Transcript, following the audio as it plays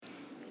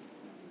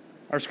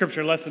Our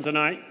scripture lesson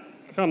tonight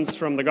comes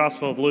from the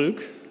Gospel of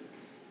Luke,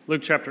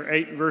 Luke chapter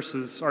 2,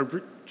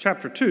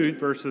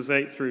 verses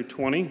 8 through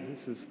 20.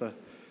 This is the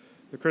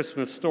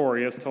Christmas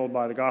story as told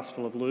by the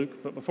Gospel of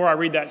Luke. But before I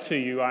read that to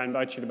you, I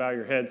invite you to bow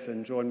your heads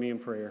and join me in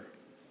prayer.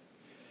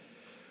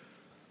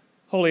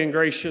 Holy and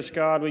gracious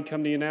God, we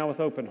come to you now with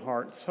open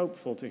hearts,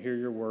 hopeful to hear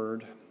your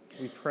word.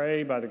 We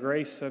pray by the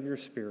grace of your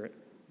Spirit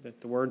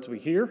that the words we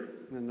hear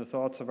and the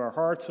thoughts of our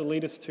hearts will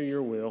lead us to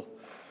your will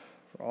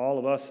for all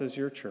of us as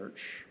your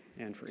church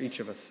and for each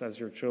of us as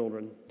your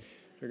children.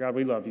 Dear God,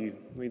 we love you.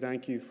 We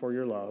thank you for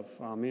your love.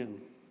 Amen.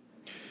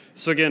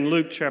 So again,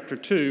 Luke chapter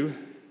 2,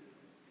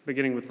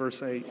 beginning with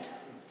verse 8.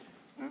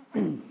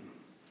 In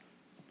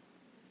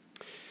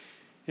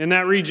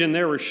that region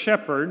there were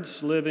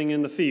shepherds living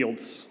in the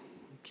fields,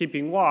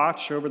 keeping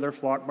watch over their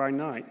flock by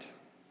night.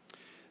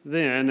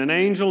 Then an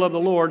angel of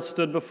the Lord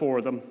stood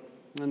before them,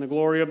 and the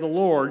glory of the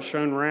Lord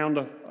shone around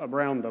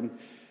them,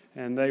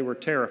 and they were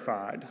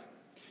terrified.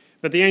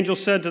 But the angel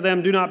said to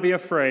them, "Do not be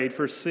afraid,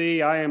 for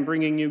see, I am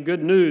bringing you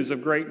good news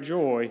of great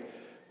joy,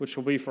 which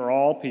will be for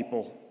all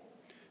people.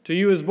 To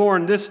you is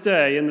born this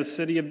day in the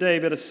city of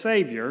David a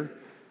Savior,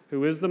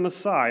 who is the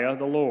Messiah,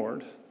 the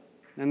Lord.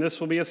 And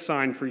this will be a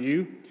sign for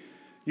you.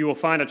 You will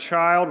find a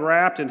child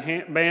wrapped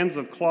in bands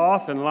of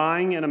cloth and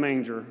lying in a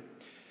manger."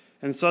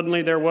 And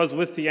suddenly there was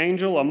with the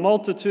angel a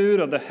multitude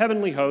of the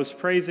heavenly host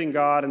praising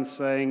God and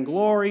saying,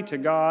 "Glory to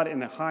God in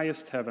the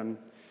highest heaven,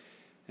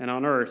 and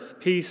on earth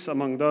peace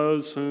among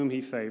those whom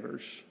he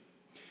favors."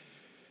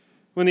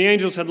 When the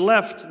angels had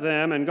left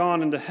them and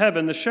gone into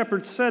heaven, the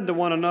shepherds said to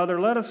one another,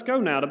 "Let us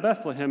go now to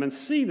Bethlehem and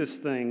see this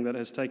thing that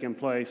has taken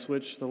place,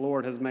 which the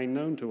Lord has made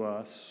known to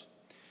us."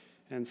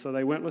 And so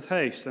they went with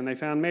haste, and they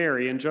found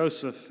Mary and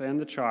Joseph and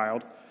the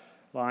child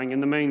lying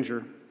in the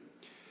manger.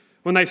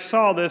 When they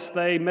saw this,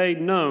 they made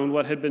known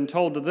what had been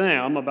told to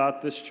them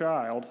about this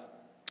child.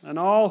 And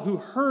all who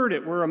heard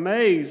it were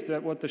amazed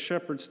at what the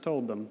shepherds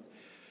told them.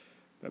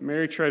 But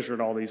Mary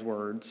treasured all these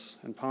words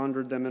and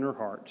pondered them in her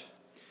heart.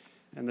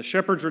 And the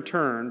shepherds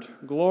returned,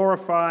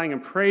 glorifying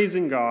and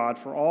praising God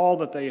for all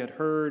that they had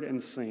heard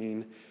and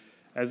seen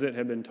as it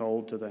had been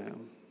told to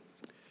them.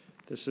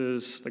 This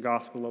is the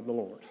gospel of the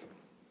Lord.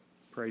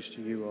 Praise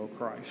to you, O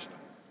Christ.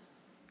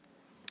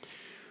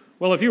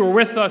 Well, if you were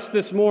with us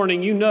this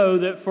morning, you know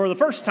that for the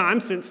first time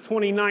since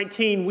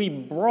 2019, we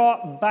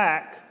brought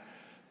back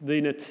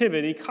the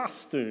nativity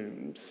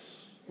costumes.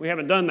 We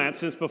haven't done that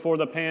since before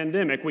the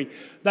pandemic.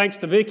 Thanks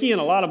to Vicki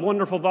and a lot of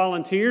wonderful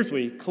volunteers,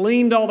 we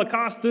cleaned all the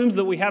costumes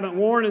that we haven't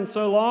worn in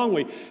so long.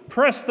 We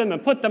pressed them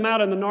and put them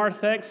out in the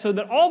narthex so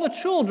that all the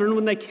children,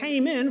 when they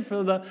came in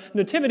for the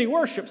nativity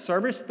worship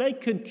service, they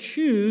could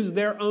choose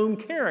their own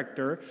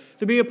character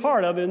to be a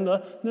part of in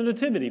the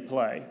nativity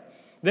play.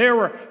 There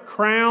were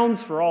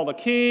crowns for all the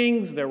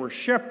kings, there were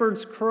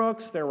shepherds'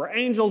 crooks, there were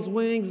angels'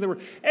 wings, there were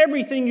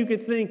everything you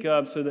could think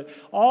of so that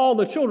all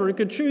the children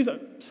could choose,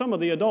 some of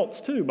the adults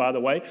too, by the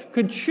way,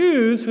 could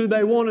choose who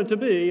they wanted to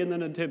be in the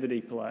nativity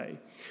play.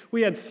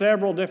 We had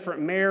several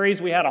different Marys.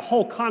 We had a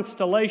whole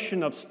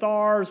constellation of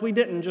stars. We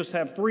didn't just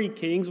have three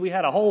kings. We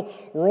had a whole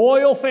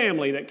royal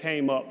family that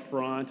came up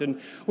front.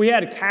 And we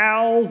had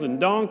cows and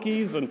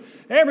donkeys and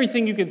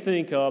everything you could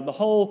think of. The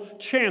whole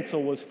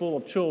chancel was full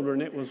of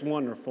children. It was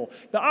wonderful.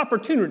 The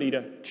opportunity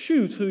to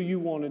choose who you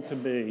wanted to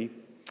be.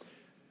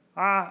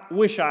 I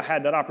wish I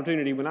had that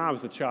opportunity when I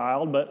was a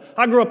child, but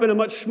I grew up in a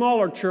much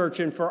smaller church,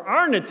 and for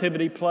our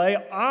nativity play,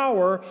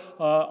 our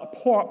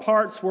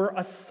parts were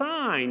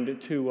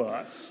assigned to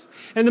us.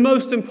 And the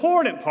most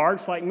important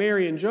parts, like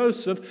Mary and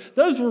Joseph,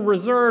 those were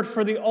reserved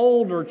for the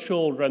older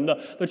children,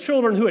 the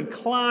children who had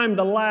climbed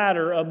the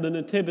ladder of the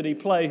nativity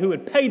play, who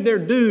had paid their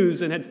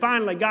dues and had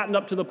finally gotten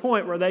up to the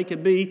point where they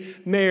could be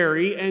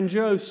Mary and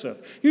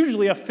Joseph.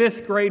 Usually a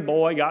fifth grade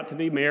boy got to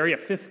be Mary, a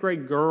fifth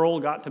grade girl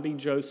got to be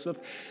Joseph.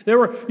 There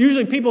were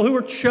usually people who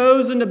were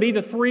chosen to be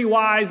the three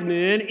wise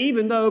men,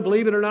 even though,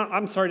 believe it or not,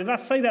 I'm sorry, did I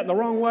say that the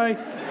wrong way?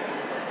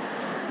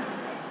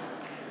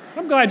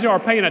 I'm glad you are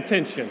paying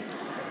attention.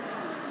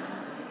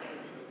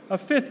 A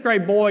fifth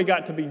grade boy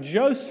got to be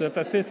Joseph,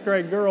 a fifth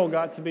grade girl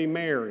got to be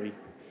Mary.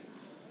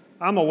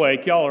 I'm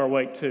awake, y'all are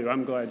awake too.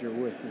 I'm glad you're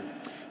with me.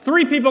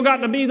 Three people got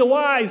to be the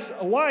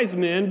wise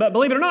men, but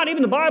believe it or not,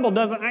 even the Bible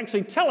doesn't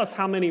actually tell us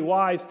how many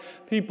wise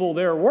people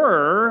there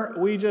were.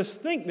 We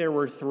just think there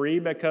were three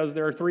because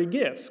there are three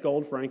gifts: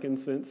 gold,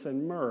 frankincense,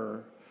 and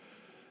myrrh.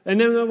 And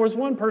then there was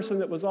one person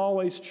that was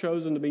always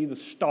chosen to be the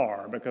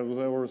star because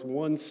there was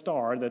one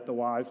star that the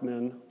wise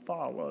men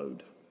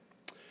followed.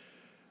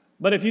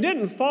 But if you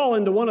didn't fall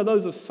into one of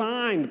those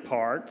assigned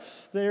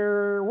parts,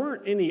 there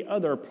weren't any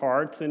other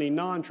parts, any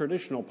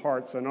non-traditional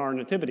parts in our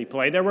nativity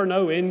play. There were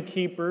no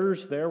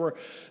innkeepers, there were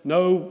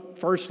no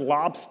first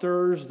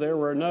lobsters, there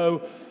were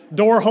no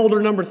door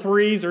holder number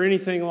 3s or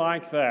anything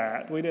like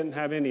that. We didn't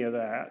have any of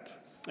that.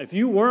 If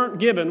you weren't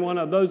given one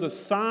of those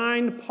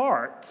assigned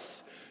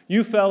parts,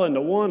 you fell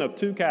into one of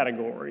two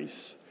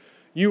categories.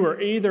 You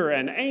were either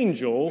an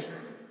angel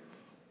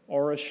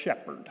or a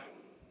shepherd.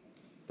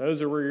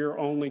 Those were your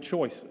only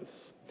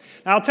choices.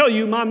 Now, I'll tell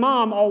you, my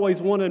mom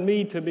always wanted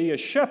me to be a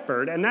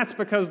shepherd, and that's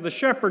because the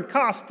shepherd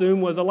costume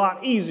was a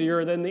lot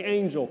easier than the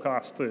angel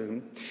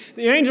costume.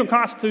 The angel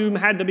costume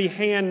had to be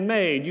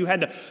handmade. You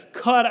had to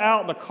cut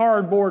out the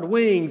cardboard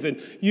wings and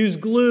use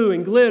glue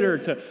and glitter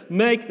to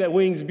make the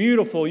wings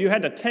beautiful. You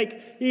had to take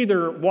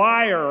either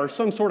wire or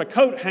some sort of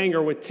coat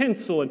hanger with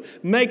tinsel and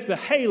make the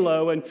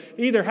halo, and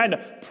either had to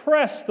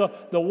press the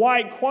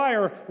white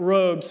choir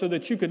robe so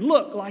that you could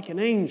look like an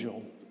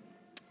angel.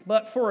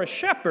 But for a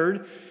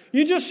shepherd,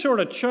 you just sort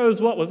of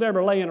chose what was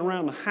ever laying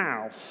around the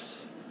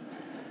house.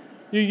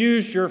 You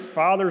used your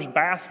father's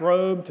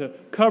bathrobe to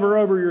cover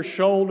over your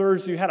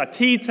shoulders. You had a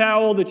tea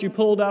towel that you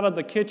pulled out of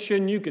the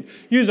kitchen. You could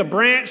use a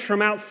branch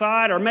from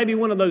outside, or maybe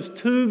one of those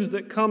tubes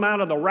that come out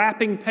of the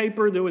wrapping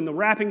paper, that when the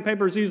wrapping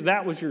paper is used,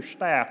 that was your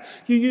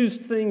staff. You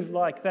used things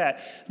like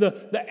that.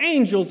 The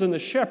angels and the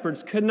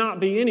shepherds could not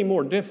be any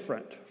more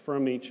different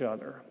from each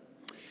other.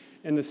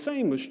 And the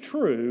same was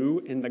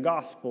true in the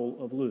Gospel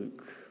of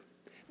Luke.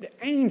 The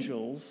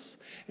angels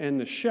and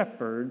the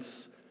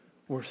shepherds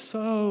were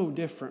so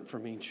different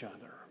from each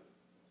other.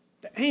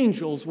 The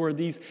angels were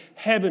these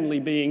heavenly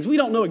beings. We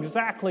don't know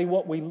exactly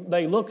what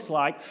they looked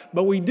like,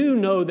 but we do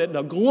know that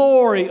the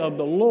glory of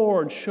the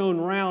Lord shone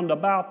round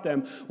about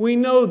them. We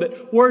know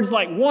that words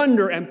like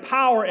wonder and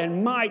power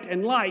and might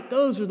and light,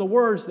 those are the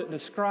words that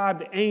describe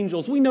the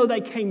angels. We know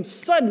they came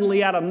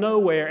suddenly out of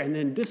nowhere and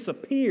then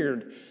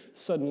disappeared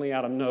suddenly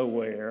out of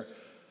nowhere.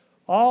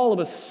 All of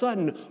a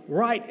sudden,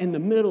 right in the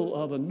middle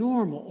of a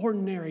normal,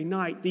 ordinary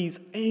night, these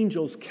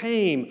angels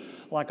came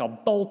like a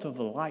bolt of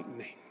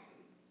lightning.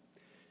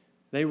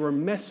 They were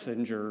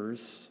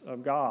messengers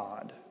of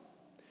God.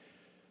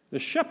 The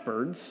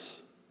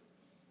shepherds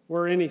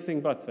were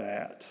anything but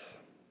that.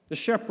 The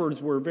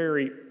shepherds were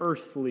very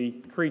earthly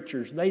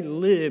creatures. They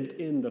lived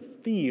in the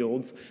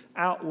fields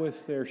out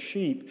with their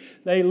sheep.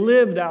 They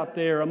lived out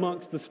there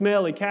amongst the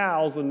smelly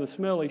cows and the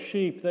smelly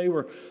sheep. They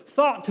were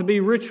thought to be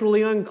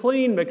ritually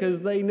unclean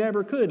because they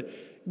never could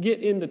get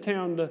into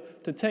town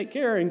to take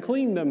care and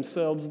clean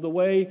themselves the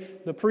way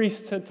the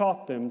priests had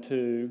taught them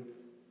to.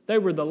 They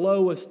were the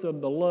lowest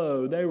of the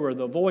low. They were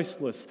the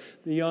voiceless,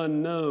 the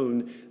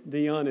unknown,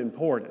 the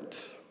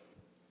unimportant.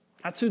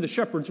 That's who the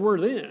shepherds were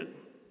then.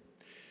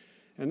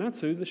 And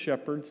that's who the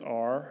shepherds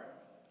are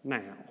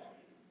now.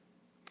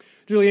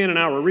 Julianne and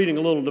I were reading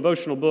a little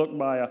devotional book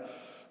by a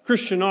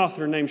Christian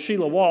author named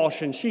Sheila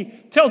Walsh, and she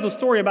tells a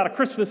story about a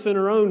Christmas in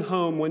her own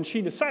home when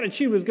she decided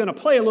she was going to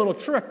play a little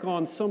trick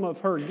on some of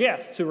her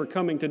guests who were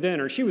coming to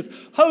dinner. She was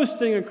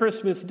hosting a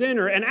Christmas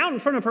dinner, and out in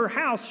front of her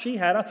house, she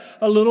had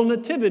a little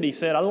nativity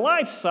set, a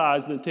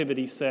life-size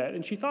nativity set,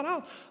 and she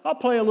thought, I'll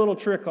play a little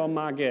trick on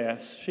my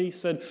guests. She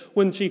said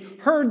when she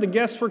heard the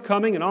guests were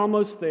coming and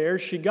almost there,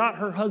 she got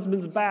her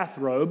husband's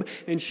bathrobe,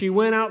 and she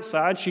went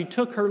outside. She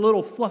took her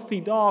little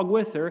fluffy dog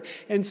with her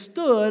and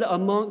stood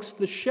amongst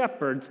the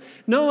shepherds,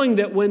 knowing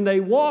that when they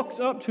walked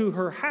up to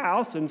her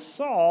house and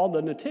saw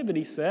the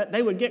nativity set,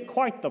 they would get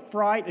quite the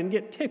fright and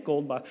get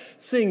tickled by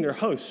seeing their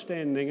host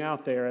standing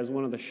out there as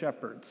one of the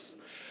shepherds.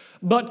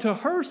 But to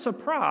her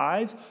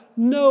surprise,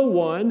 no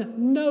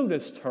one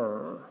noticed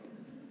her.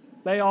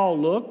 They all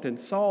looked and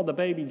saw the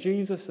baby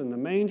Jesus in the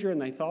manger, and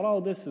they thought,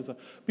 oh, this is a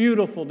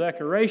beautiful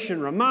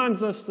decoration,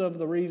 reminds us of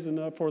the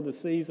reason for the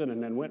season,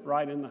 and then went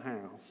right in the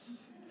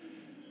house.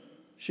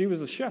 She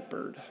was a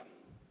shepherd.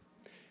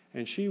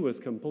 And she was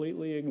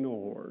completely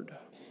ignored.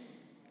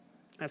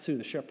 That's who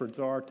the shepherds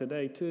are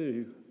today,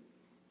 too.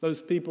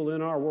 Those people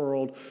in our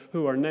world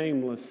who are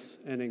nameless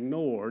and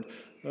ignored,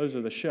 those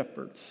are the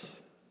shepherds.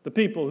 The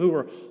people who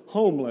are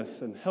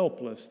homeless and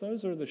helpless,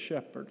 those are the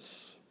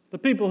shepherds. The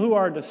people who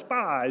are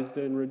despised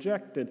and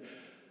rejected,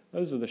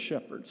 those are the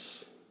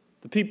shepherds.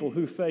 The people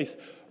who face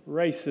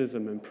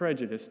racism and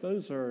prejudice,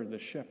 those are the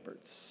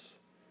shepherds.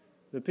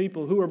 The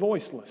people who are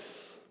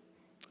voiceless,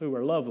 who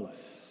are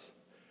loveless,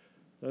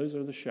 those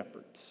are the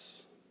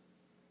shepherds.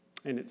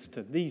 And it's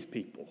to these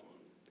people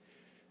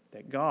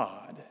that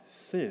God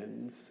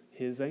sends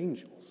his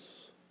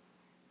angels.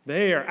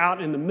 They are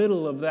out in the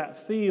middle of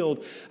that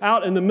field,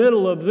 out in the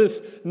middle of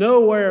this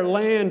nowhere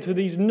land to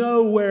these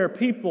nowhere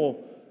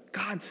people.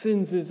 God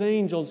sends his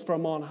angels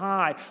from on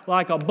high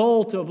like a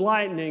bolt of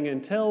lightning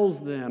and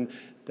tells them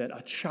that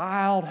a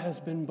child has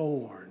been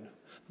born,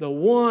 the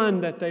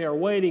one that they are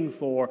waiting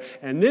for.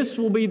 And this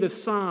will be the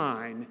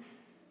sign: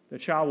 the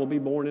child will be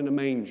born in a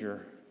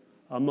manger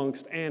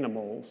amongst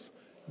animals,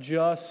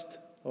 just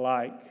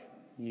like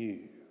you.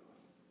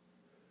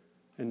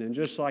 And then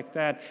just like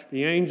that,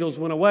 the angels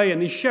went away,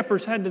 and these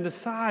shepherds had to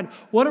decide,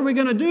 what are we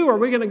going to do? Are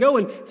we going to go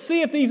and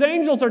see if these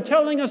angels are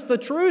telling us the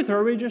truth, or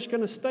are we just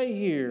going to stay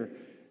here,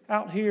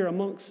 out here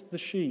amongst the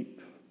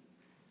sheep?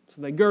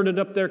 So they girded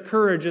up their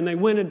courage, and they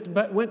went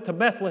to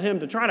Bethlehem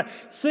to try to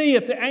see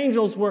if the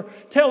angels were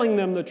telling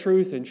them the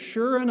truth. And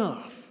sure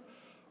enough,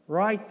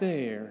 right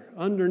there,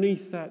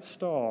 underneath that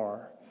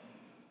star,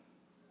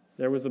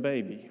 there was a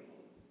baby,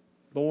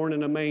 born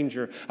in a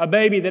manger, a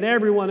baby that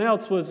everyone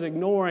else was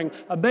ignoring,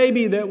 a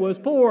baby that was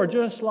poor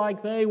just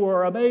like they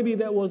were, a baby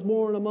that was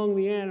born among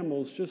the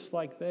animals just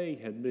like they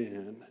had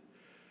been.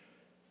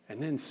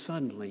 And then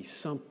suddenly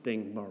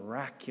something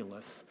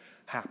miraculous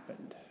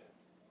happened.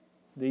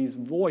 These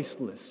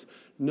voiceless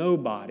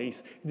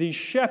nobodies, these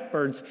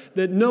shepherds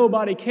that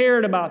nobody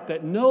cared about,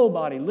 that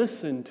nobody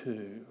listened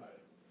to,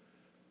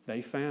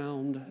 they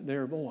found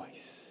their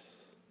voice.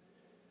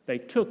 They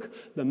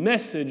took the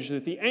message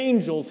that the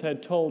angels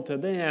had told to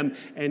them,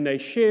 and they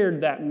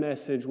shared that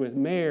message with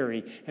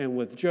Mary and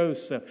with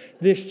Joseph.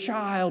 This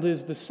child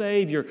is the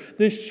Savior.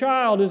 This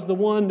child is the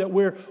one that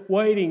we're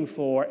waiting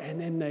for. And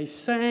then they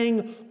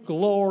sang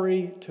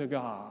glory to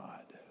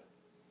God.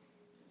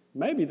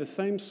 Maybe the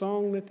same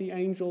song that the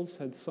angels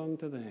had sung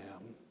to them.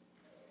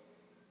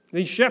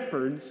 These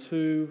shepherds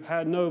who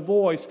had no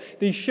voice,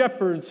 these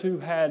shepherds who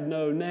had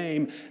no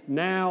name,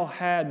 now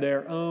had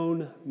their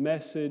own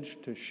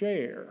message to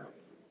share.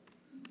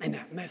 And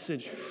that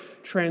message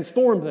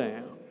transformed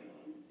them.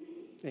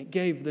 It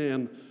gave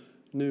them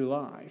new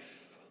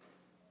life.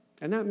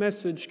 And that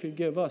message could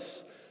give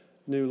us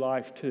new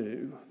life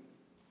too.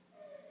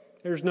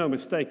 There's no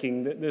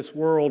mistaking that this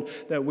world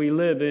that we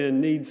live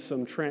in needs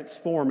some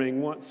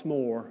transforming once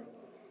more.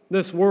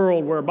 This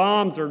world where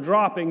bombs are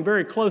dropping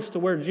very close to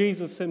where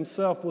Jesus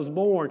himself was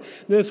born.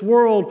 This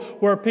world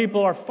where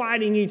people are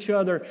fighting each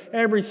other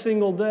every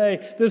single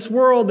day. This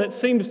world that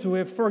seems to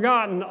have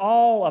forgotten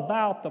all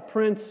about the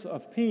Prince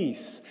of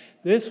Peace.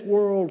 This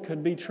world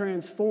could be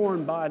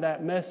transformed by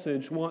that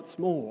message once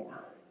more.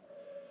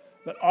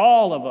 But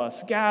all of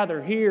us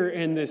gather here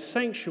in this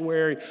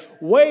sanctuary,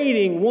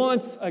 waiting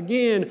once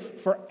again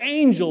for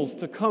angels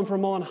to come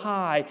from on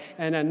high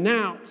and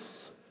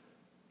announce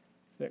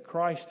that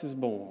Christ is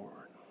born.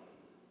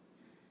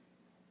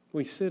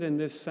 We sit in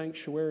this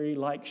sanctuary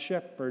like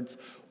shepherds,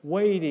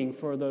 waiting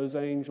for those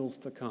angels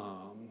to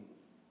come.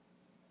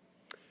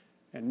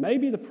 And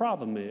maybe the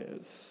problem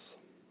is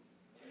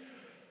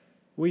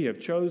we have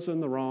chosen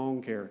the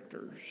wrong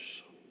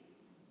characters.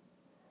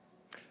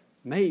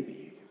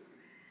 Maybe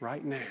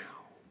right now,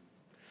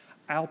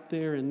 out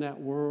there in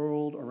that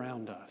world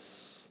around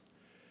us,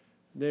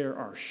 there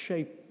are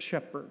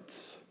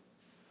shepherds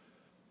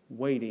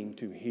waiting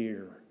to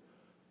hear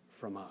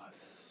from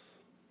us.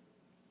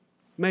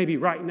 Maybe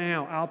right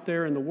now, out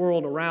there in the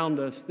world around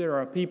us, there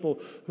are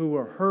people who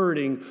are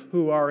hurting,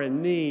 who are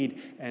in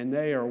need, and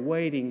they are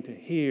waiting to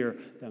hear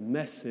the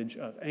message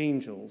of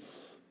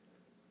angels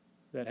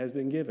that has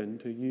been given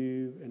to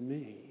you and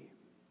me.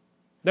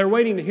 They're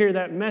waiting to hear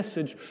that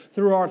message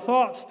through our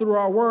thoughts, through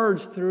our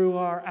words, through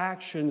our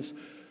actions,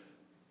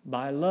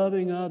 by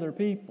loving other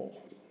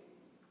people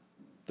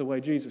the way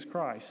Jesus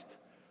Christ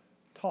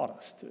taught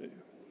us to.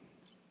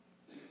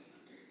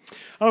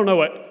 I don't know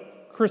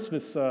what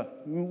Christmas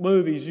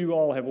movies you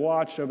all have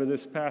watched over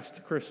this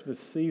past Christmas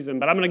season,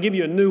 but I'm going to give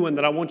you a new one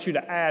that I want you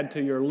to add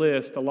to your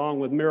list,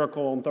 along with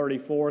Miracle on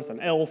 34th and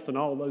Elf and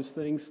all those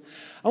things.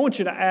 I want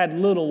you to add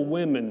Little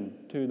Women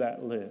to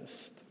that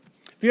list.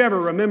 If you ever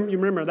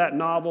remember that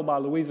novel by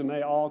Louisa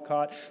May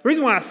Alcott. The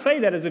reason why I say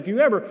that is if you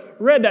ever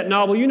read that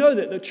novel, you know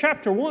that the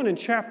chapter 1 and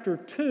chapter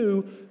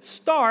 2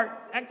 start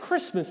at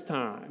Christmas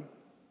time.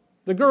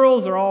 The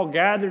girls are all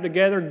gathered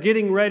together,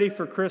 getting ready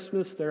for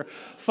Christmas. Their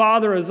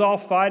father is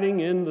off fighting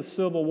in the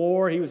Civil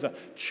War. He was a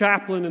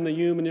chaplain in the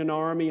Union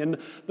Army. And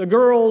the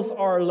girls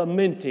are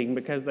lamenting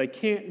because they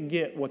can't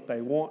get what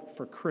they want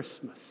for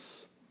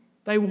Christmas.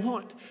 They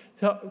want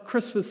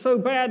Christmas so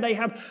bad. They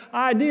have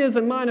ideas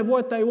in mind of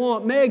what they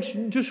want.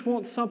 Meg just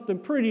wants something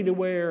pretty to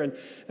wear.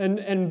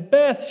 And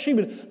Beth, she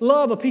would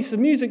love a piece of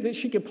music that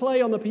she could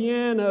play on the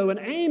piano. And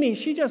Amy,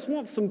 she just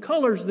wants some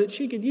colors that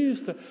she could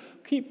use to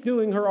keep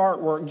doing her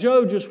artwork.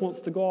 Joe just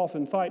wants to go off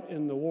and fight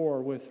in the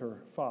war with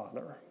her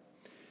father.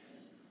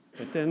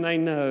 But then they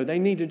know they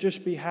need to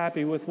just be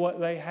happy with what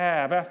they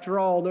have. After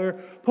all, they're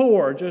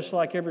poor just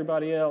like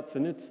everybody else,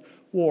 and it's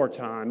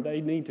wartime. They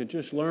need to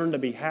just learn to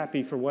be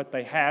happy for what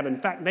they have. In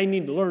fact, they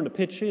need to learn to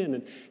pitch in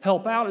and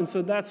help out, and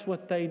so that's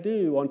what they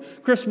do. On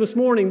Christmas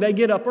morning, they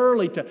get up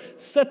early to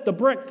set the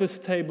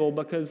breakfast table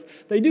because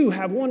they do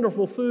have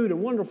wonderful food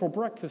and wonderful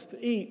breakfast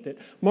to eat that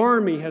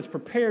Marmee has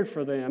prepared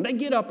for them. They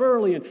get up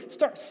early and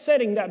start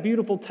setting that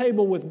beautiful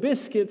table with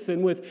biscuits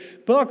and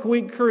with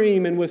buckwheat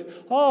cream and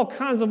with all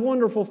kinds of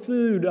wonderful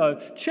food,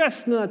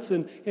 chestnuts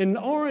and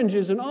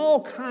oranges and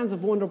all kinds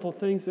of wonderful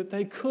things that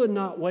they could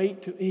not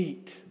wait to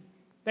eat.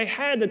 They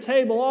had the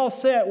table all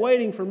set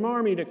waiting for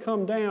Marmee to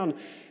come down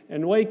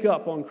and wake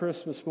up on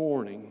Christmas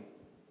morning.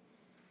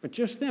 But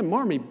just then,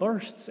 Marmee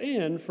bursts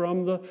in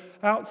from the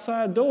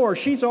outside door.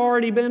 She's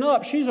already been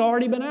up. She's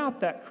already been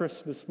out that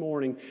Christmas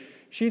morning.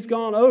 She's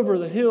gone over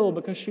the hill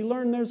because she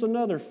learned there's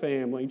another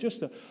family,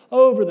 just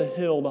over the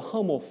hill, the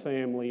Hummel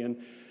family, and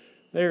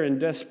they're in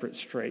desperate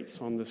straits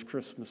on this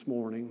Christmas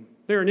morning.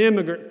 They're an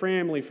immigrant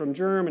family from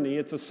Germany.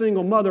 It's a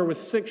single mother with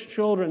 6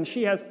 children.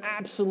 She has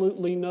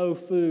absolutely no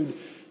food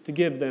to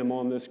give them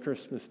on this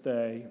Christmas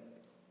day.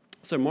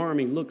 So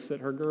Marmee looks at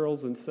her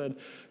girls and said,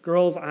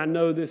 "Girls, I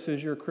know this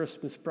is your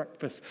Christmas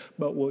breakfast,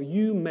 but will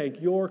you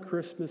make your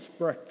Christmas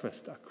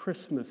breakfast a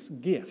Christmas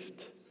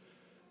gift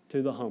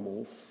to the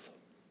Hummels?"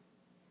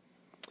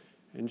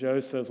 And Joe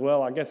says,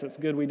 "Well, I guess it's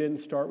good we didn't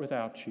start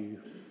without you."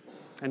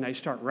 And they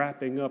start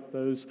wrapping up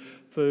those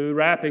food,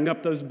 wrapping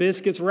up those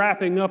biscuits,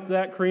 wrapping up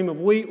that cream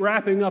of wheat,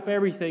 wrapping up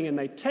everything, and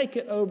they take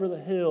it over the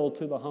hill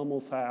to the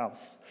Hummel's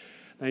house.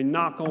 They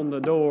knock on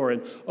the door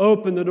and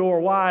open the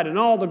door wide, and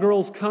all the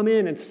girls come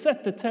in and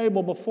set the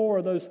table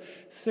before those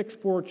 6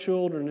 poor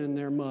children and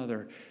their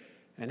mother.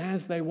 And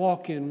as they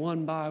walk in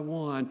one by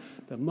one,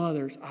 the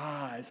mother's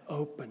eyes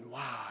open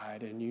wide,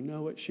 and you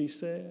know what she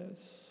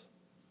says?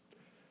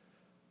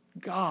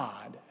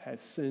 God has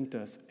sent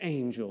us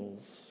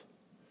angels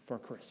for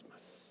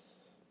Christmas.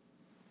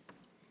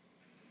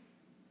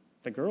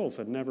 The girls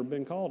had never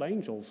been called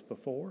angels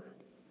before.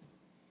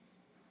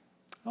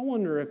 I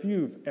wonder if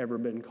you've ever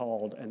been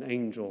called an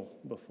angel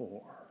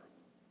before.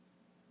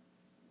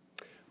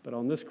 But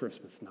on this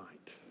Christmas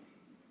night,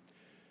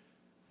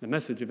 the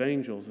message of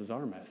angels is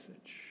our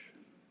message.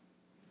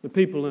 The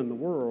people in the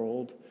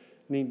world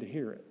need to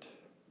hear it.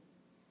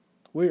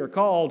 We are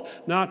called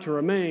not to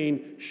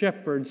remain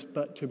shepherds,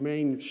 but to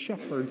remain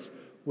shepherds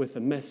with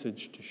a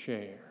message to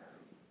share.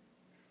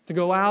 To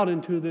go out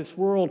into this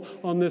world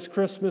on this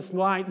Christmas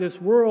night,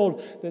 this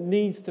world that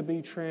needs to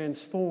be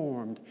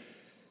transformed,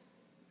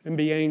 and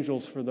be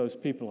angels for those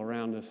people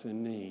around us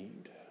in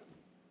need.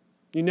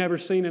 You never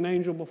seen an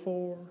angel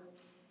before?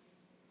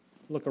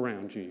 Look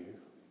around you.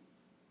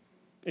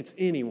 It's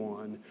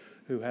anyone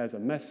who has a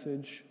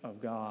message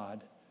of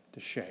God to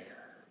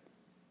share.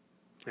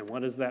 And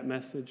what is that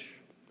message?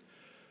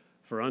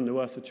 For unto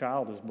us a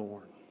child is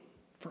born.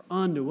 For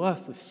unto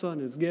us a son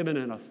is given,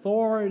 and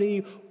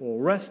authority will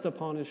rest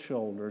upon his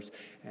shoulders,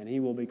 and he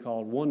will be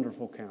called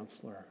Wonderful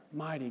Counselor,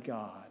 Mighty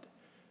God,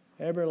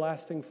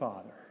 Everlasting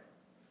Father,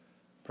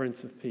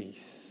 Prince of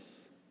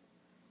Peace.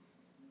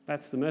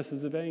 That's the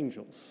message of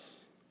angels.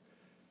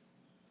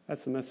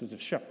 That's the message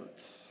of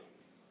shepherds.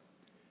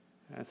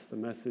 That's the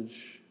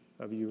message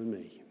of you and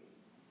me.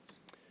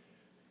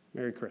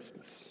 Merry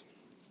Christmas.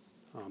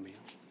 Amen.